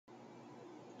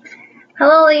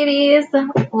Hello ladies,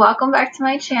 welcome back to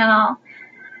my channel.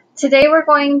 Today we're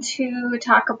going to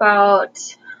talk about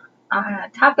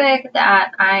a topic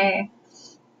that I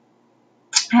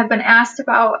have been asked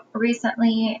about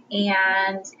recently,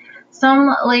 and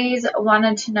some ladies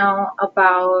wanted to know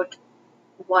about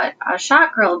what a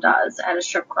shot girl does at a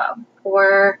strip club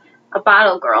or a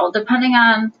bottle girl. Depending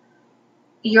on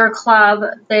your club,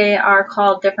 they are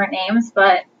called different names,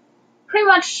 but pretty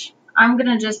much I'm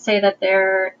going to just say that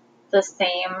they're the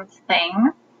same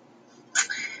thing.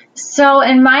 So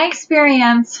in my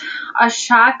experience, a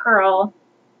shot girl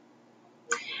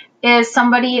is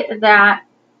somebody that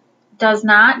does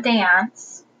not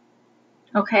dance.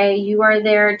 Okay, you are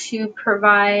there to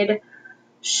provide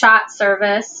shot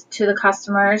service to the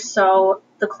customers. So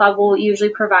the club will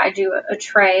usually provide you a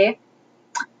tray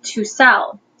to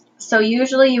sell. So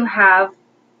usually you have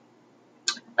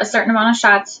a certain amount of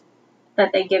shots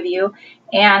that they give you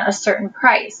and a certain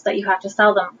price that you have to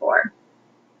sell them for.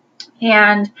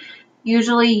 And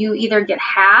usually you either get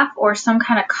half or some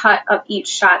kind of cut of each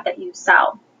shot that you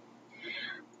sell.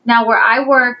 Now, where I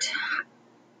worked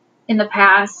in the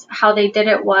past, how they did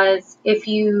it was if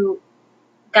you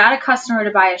got a customer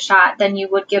to buy a shot, then you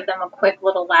would give them a quick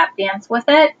little lap dance with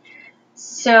it.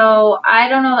 So I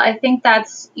don't know, I think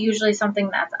that's usually something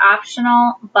that's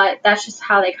optional, but that's just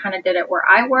how they kind of did it where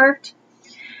I worked.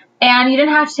 And you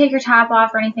didn't have to take your top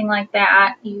off or anything like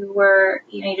that. You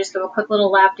just give a quick little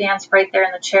lap dance right there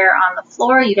in the chair on the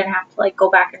floor. You didn't have to like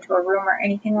go back into a room or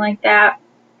anything like that.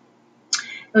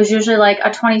 It was usually like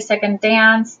a 20-second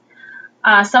dance.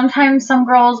 Sometimes some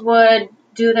girls would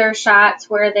do their shots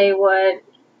where they would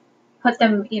put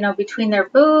them, between their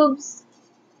boobs,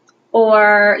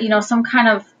 or, some kind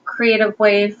of creative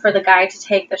way for the guy to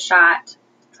take the shot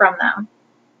from them.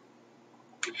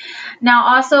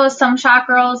 Now, also, some shot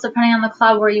girls, depending on the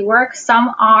club where you work,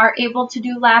 some are able to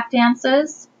do lap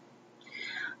dances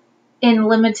in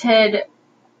limited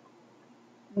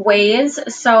ways.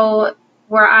 So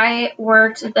where I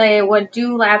worked, they would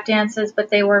do lap dances, but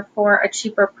they were for a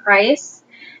cheaper price,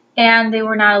 and they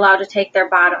were not allowed to take their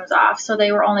bottoms off. So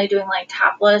they were only doing like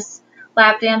topless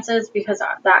lap dances because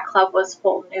that club was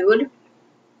full nude.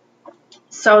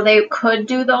 So they could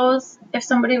do those if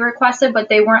somebody requested, but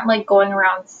they weren't like going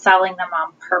around selling them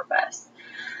on purpose.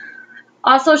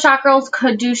 Also, shot girls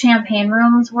could do champagne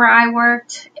rooms where I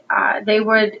worked. They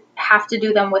would have to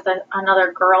do them with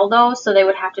another girl though, so they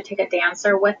would have to take a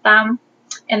dancer with them,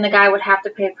 and the guy would have to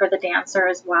pay for the dancer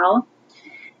as well.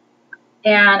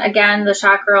 And again, the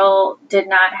shot girl did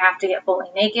not have to get fully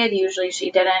naked. Usually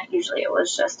she didn't. Usually it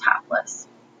was just topless.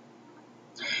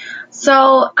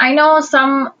 So I know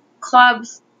some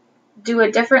clubs do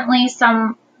it differently.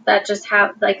 Some that just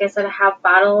have, like I said, have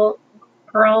bottle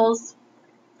girls.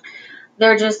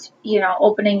 They're just,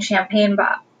 opening champagne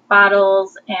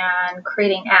bottles and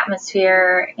creating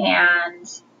atmosphere and,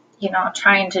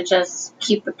 trying to just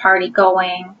keep the party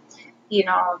going.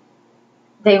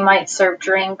 They might serve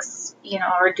drinks,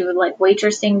 or do like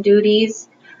waitressing duties.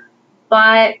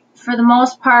 But for the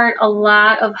most part, a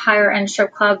lot of higher end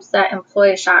strip clubs that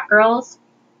employ shot girls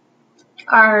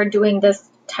are doing this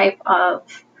type of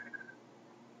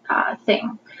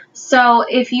thing. So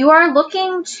if you are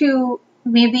looking to,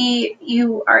 maybe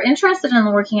you are interested in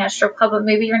working at a strip club, but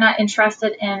maybe you're not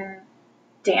interested in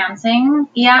dancing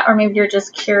yet, or maybe you're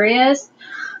just curious,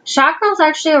 shot girl is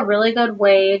actually a really good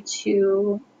way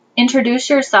to introduce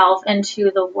yourself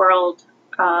into the world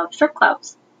of strip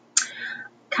clubs.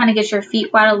 Kind of get your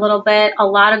feet wet a little bit. A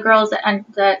lot of girls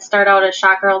that start out as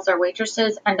shot girls or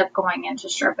waitresses end up going into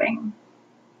stripping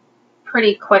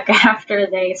pretty quick after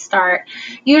they start.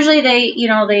 Usually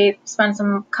they spend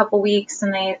some couple weeks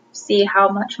and they see how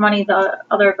much money the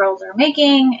other girls are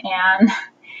making, and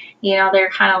they're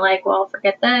kind of like, well,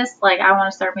 forget this, like I want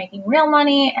to start making real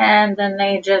money, and then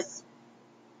they just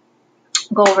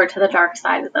go over to the dark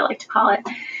side, as I like to call it.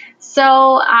 So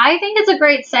I think it's a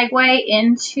great segue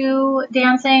into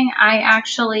dancing. I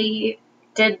actually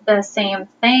did the same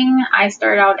thing. I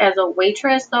started out as a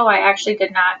waitress, though. I actually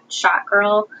did not shot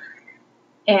girl.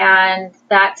 And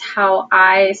that's how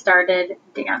I started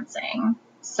dancing.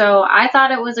 So I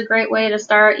thought it was a great way to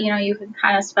start. You can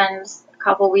kind of spend a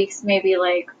couple weeks maybe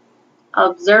like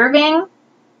observing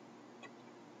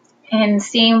and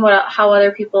seeing how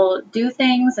other people do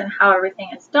things and how everything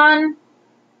is done.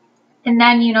 And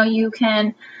then, you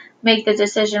can make the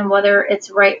decision whether it's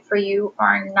right for you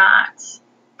or not.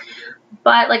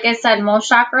 But like I said, most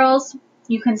shot girls,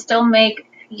 you can still make,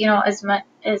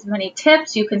 as many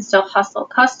tips. You can still hustle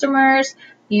customers.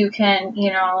 You can,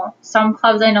 you know, some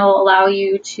clubs I know allow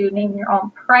you to name your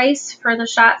own price for the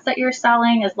shots that you're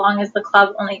selling, as long as the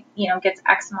club only, you know, gets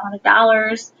X amount of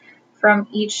dollars from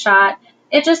each shot.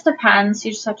 It just depends.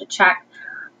 You just have to check.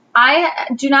 I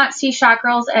do not see shot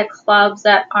girls at clubs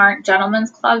that aren't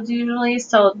gentlemen's clubs usually.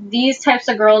 So these types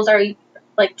of girls are,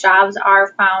 like, jobs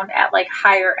are found at like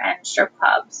higher end strip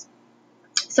clubs.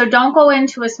 So don't go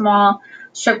into a small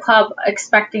strip club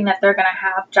expecting that they're going to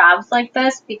have jobs like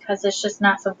this, because it's just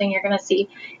not something you're going to see.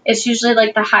 It's usually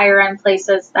like the higher end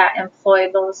places that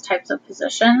employ those types of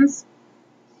positions.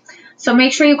 So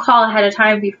make sure you call ahead of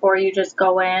time before you just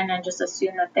go in and just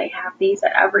assume that they have these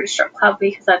at every strip club,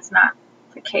 because that's not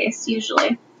the case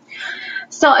usually.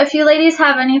 So if you ladies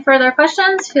have any further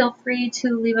questions, feel free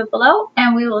to leave it below,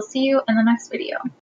 and we will see you in the next video.